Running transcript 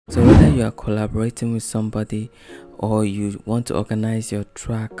you are collaborating with somebody or you want to organize your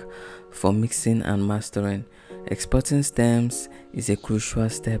track for mixing and mastering, exporting stems is a crucial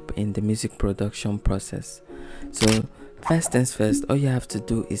step in the music production process. So first things first, all you have to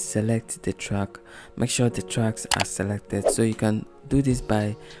do is select the track. Make sure the tracks are selected. So you can do this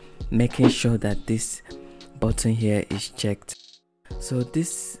by making sure that this button here is checked. So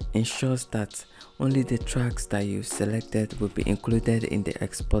this ensures that only the tracks that you selected will be included in the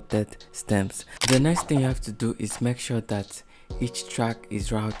exported stems. The next thing you have to do is make sure that each track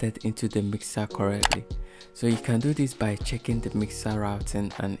is routed into the mixer correctly. So you can do this by checking the mixer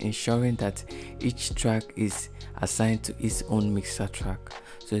routing and ensuring that each track is assigned to its own mixer track.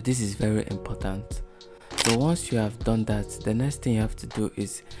 So this is very important. So once you have done that, the next thing you have to do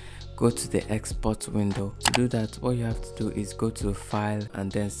is go to the export window. To do that, all you have to do is go to file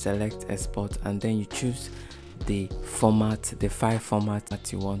and then select export, and then you choose the format, the file format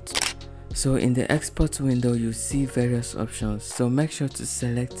that you want. So in the export window you see various options, so make sure to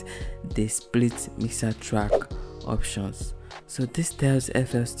select the split mixer track options. So this tells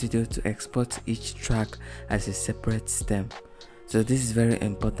FL Studio to export each track as a separate stem. So this is very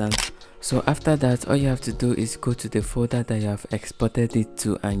important. So after that, all you have to do is go to the folder that you have exported it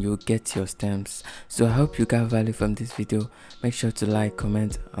to and you'll get your stems. So I hope you got value from this video. Make sure to like,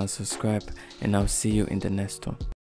 comment and subscribe, and I'll see you in the next one.